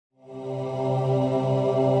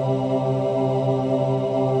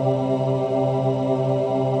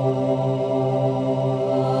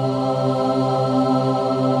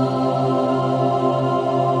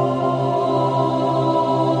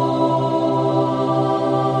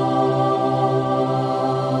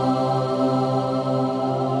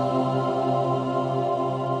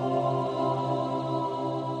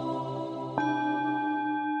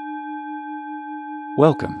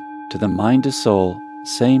Welcome to the Mind to Soul,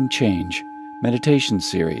 Same Change meditation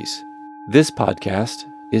series. This podcast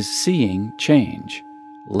is Seeing Change,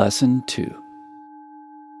 Lesson 2.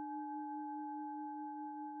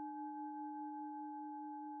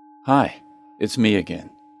 Hi, it's me again.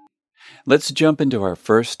 Let's jump into our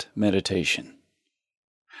first meditation.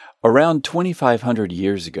 Around 2,500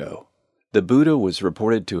 years ago, the Buddha was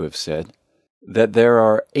reported to have said that there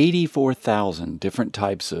are 84,000 different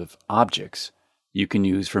types of objects you can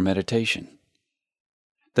use for meditation.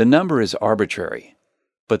 The number is arbitrary,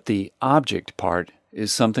 but the object part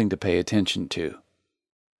is something to pay attention to.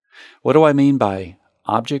 What do I mean by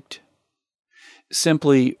object?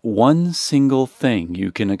 Simply one single thing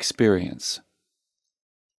you can experience.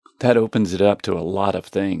 That opens it up to a lot of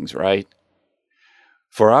things, right?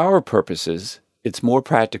 For our purposes, it's more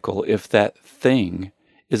practical if that thing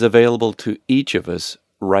is available to each of us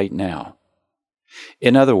right now.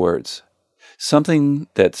 In other words, something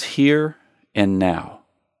that's here and now.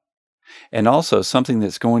 And also something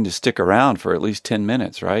that's going to stick around for at least 10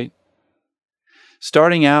 minutes, right?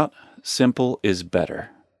 Starting out simple is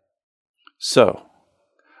better. So,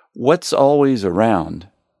 what's always around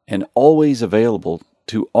and always available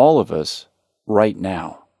to all of us right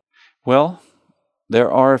now? Well,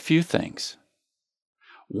 there are a few things.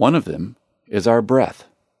 One of them is our breath.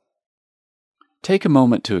 Take a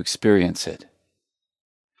moment to experience it.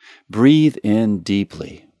 Breathe in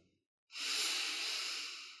deeply.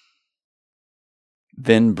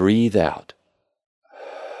 Then breathe out.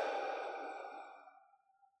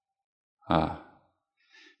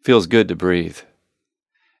 Feels good to breathe.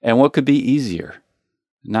 And what could be easier,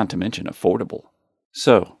 not to mention affordable?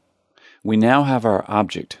 So, we now have our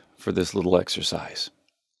object for this little exercise,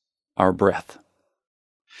 our breath.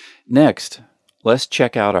 Next, let's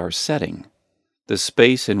check out our setting, the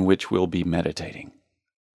space in which we'll be meditating.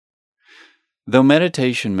 Though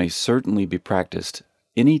meditation may certainly be practiced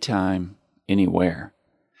anytime, anywhere,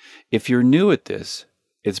 if you're new at this,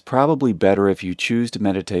 it's probably better if you choose to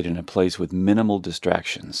meditate in a place with minimal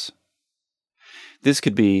distractions. This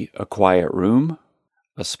could be a quiet room,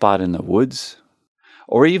 a spot in the woods,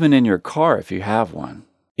 or even in your car if you have one.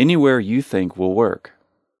 Anywhere you think will work.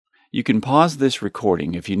 You can pause this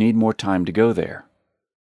recording if you need more time to go there.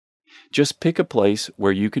 Just pick a place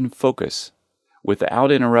where you can focus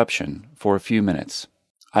without interruption for a few minutes.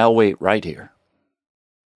 I'll wait right here.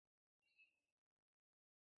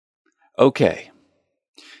 Okay.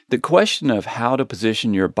 The question of how to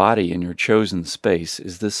position your body in your chosen space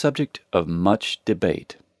is the subject of much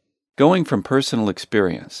debate. Going from personal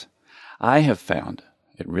experience, I have found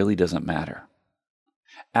it really doesn't matter.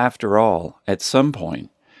 After all, at some point,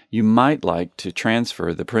 you might like to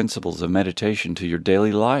transfer the principles of meditation to your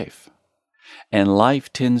daily life. And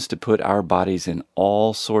life tends to put our bodies in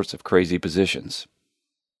all sorts of crazy positions.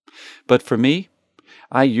 But for me,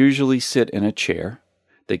 I usually sit in a chair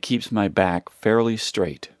that keeps my back fairly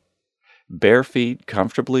straight, bare feet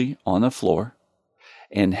comfortably on the floor,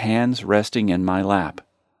 and hands resting in my lap,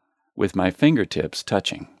 with my fingertips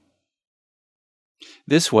touching.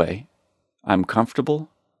 This way, I'm comfortable,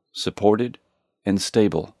 supported, and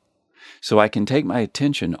stable, so I can take my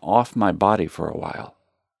attention off my body for a while.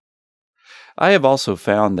 I have also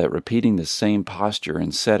found that repeating the same posture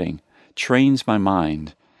and setting trains my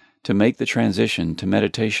mind to make the transition to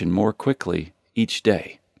meditation more quickly each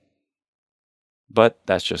day. But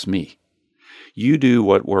that's just me. You do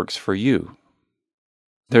what works for you.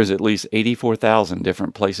 There's at least 84,000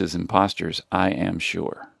 different places and postures, I am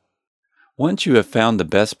sure. Once you have found the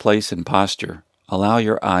best place and posture, allow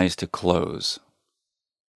your eyes to close.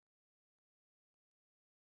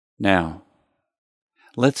 Now,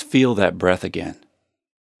 let's feel that breath again.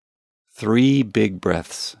 3 big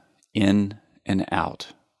breaths in and out.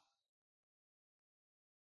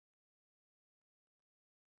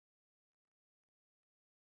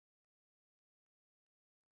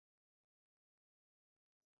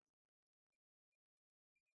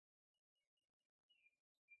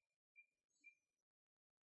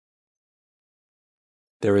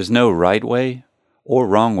 There is no right way or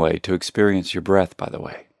wrong way to experience your breath, by the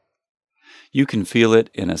way. You can feel it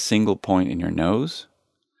in a single point in your nose,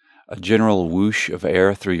 a general whoosh of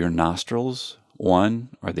air through your nostrils, one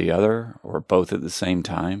or the other, or both at the same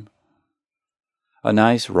time. A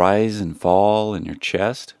nice rise and fall in your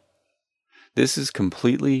chest. This is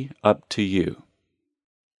completely up to you.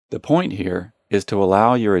 The point here is to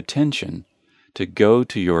allow your attention to go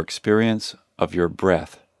to your experience of your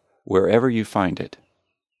breath, wherever you find it.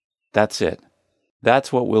 That's it.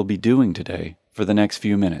 That's what we'll be doing today for the next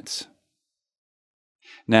few minutes.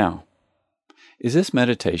 Now, is this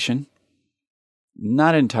meditation?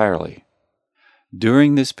 Not entirely.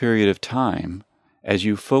 During this period of time, as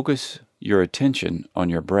you focus your attention on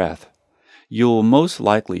your breath, you will most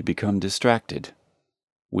likely become distracted.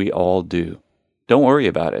 We all do. Don't worry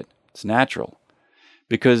about it. It's natural.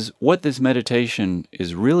 Because what this meditation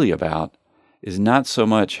is really about is not so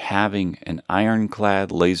much having an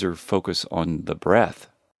ironclad laser focus on the breath.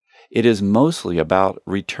 It is mostly about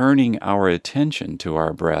returning our attention to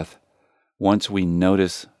our breath once we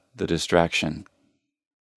notice the distraction.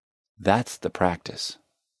 That's the practice.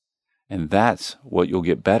 And that's what you'll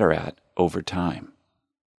get better at over time.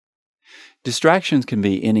 Distractions can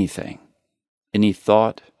be anything. Any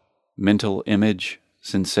thought, mental image,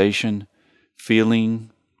 sensation, feeling,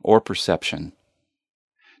 or perception.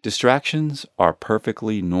 Distractions are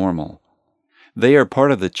perfectly normal. They are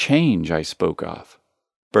part of the change I spoke of.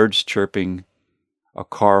 Birds chirping, a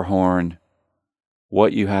car horn,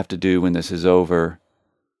 what you have to do when this is over,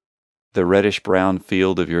 the reddish-brown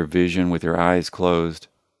field of your vision with your eyes closed,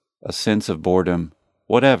 a sense of boredom,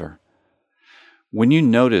 whatever. When you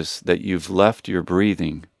notice that you've left your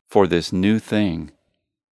breathing for this new thing,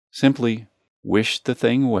 simply wish the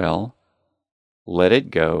thing well, let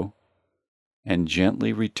it go, and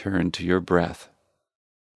gently return to your breath.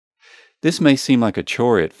 This may seem like a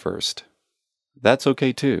chore at first. That's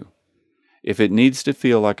okay too. If it needs to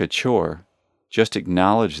feel like a chore, just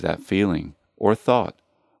acknowledge that feeling or thought,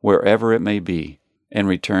 wherever it may be, and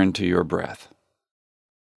return to your breath.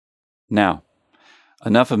 Now,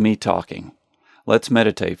 enough of me talking. Let's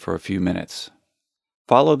meditate for a few minutes.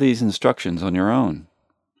 Follow these instructions on your own.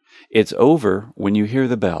 It's over when you hear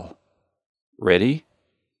the bell. Ready?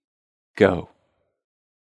 Go.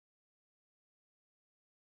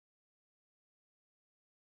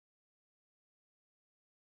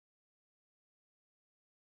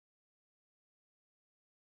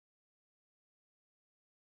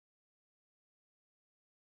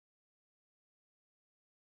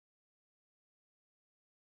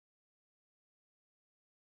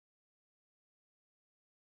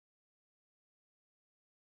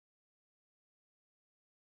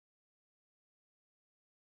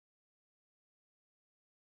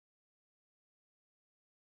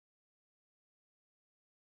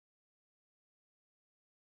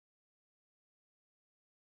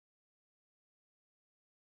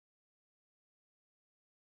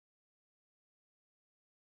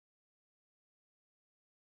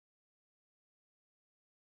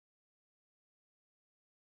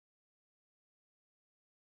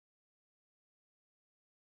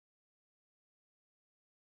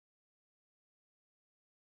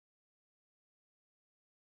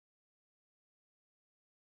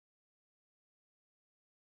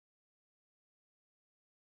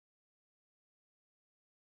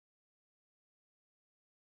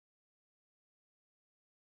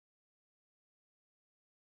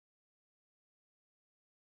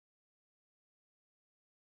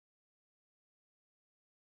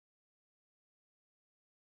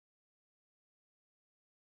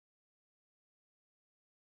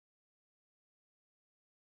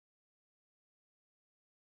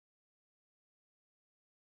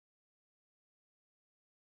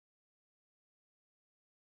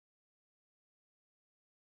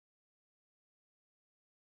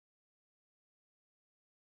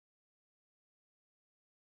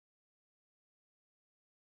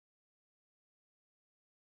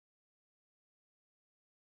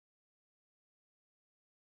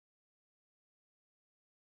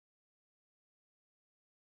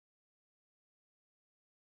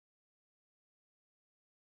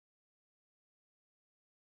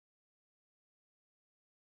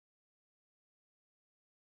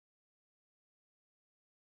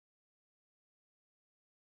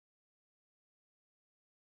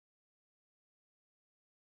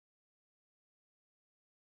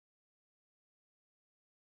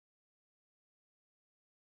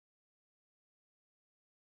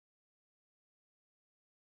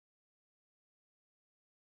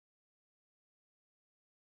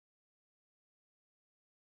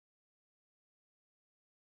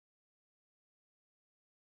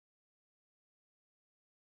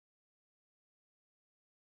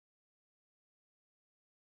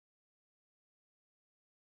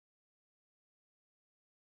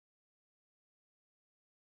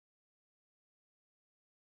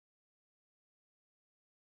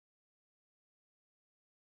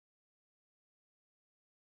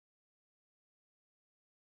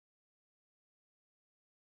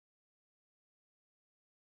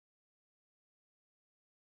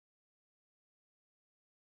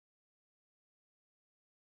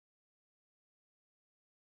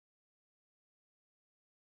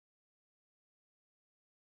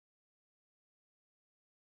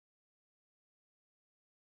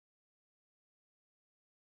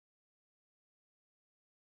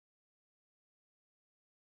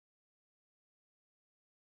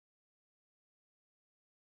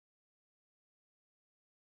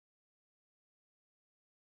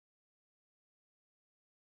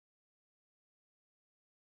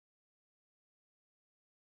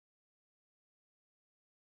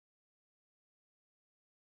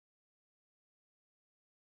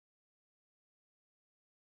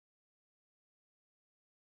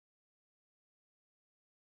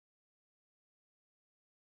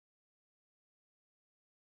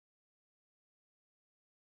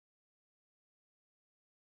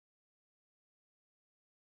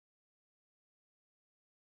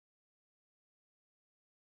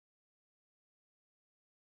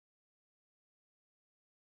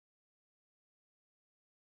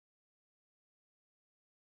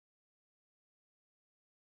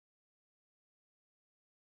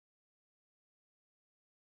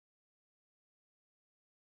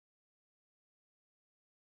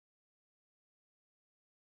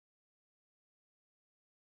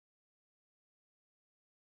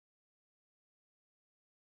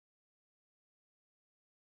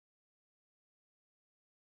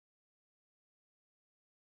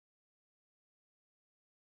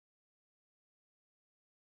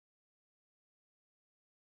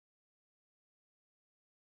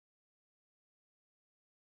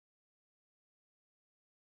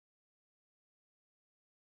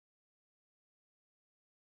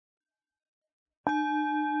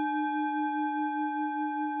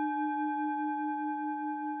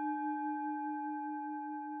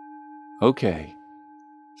 Okay,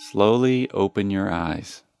 slowly open your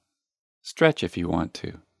eyes. Stretch if you want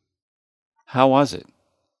to. How was it?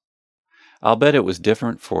 I'll bet it was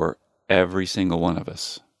different for every single one of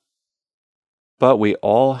us. But we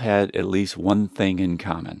all had at least one thing in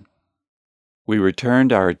common. We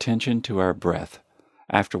returned our attention to our breath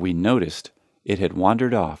after we noticed it had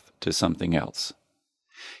wandered off to something else.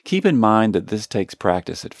 Keep in mind that this takes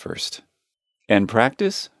practice at first. And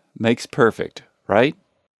practice makes perfect, right?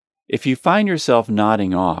 If you find yourself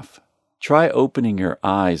nodding off, try opening your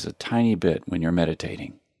eyes a tiny bit when you're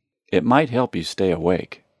meditating. It might help you stay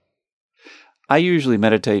awake. I usually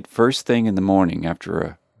meditate first thing in the morning after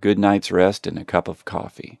a good night's rest and a cup of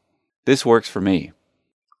coffee. This works for me.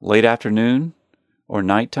 Late afternoon or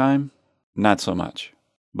nighttime, not so much.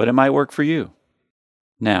 But it might work for you.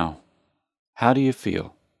 Now, how do you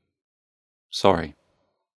feel? Sorry,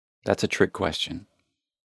 that's a trick question.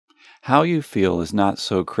 How you feel is not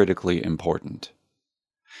so critically important.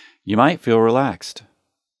 You might feel relaxed.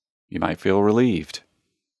 You might feel relieved.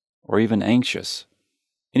 Or even anxious.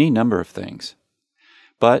 Any number of things.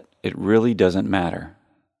 But it really doesn't matter.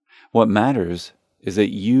 What matters is that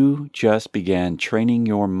you just began training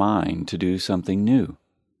your mind to do something new.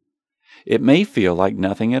 It may feel like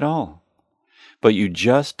nothing at all, but you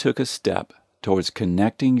just took a step towards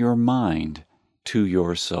connecting your mind to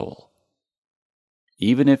your soul.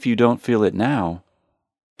 Even if you don't feel it now,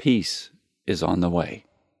 peace is on the way.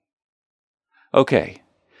 Okay,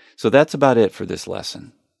 so that's about it for this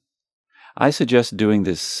lesson. I suggest doing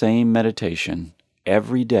this same meditation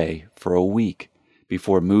every day for a week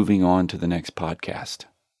before moving on to the next podcast.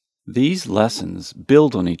 These lessons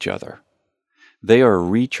build on each other. They are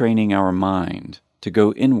retraining our mind to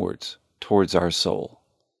go inwards towards our soul.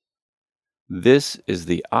 This is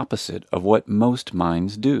the opposite of what most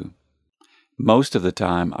minds do. Most of the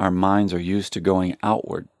time, our minds are used to going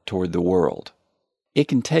outward toward the world. It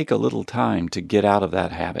can take a little time to get out of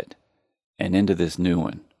that habit and into this new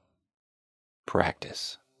one.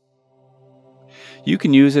 Practice. You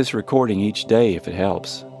can use this recording each day if it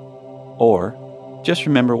helps. Or just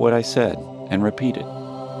remember what I said and repeat it.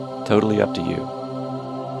 Totally up to you.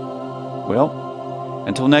 Well,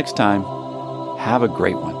 until next time, have a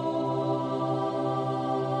great one.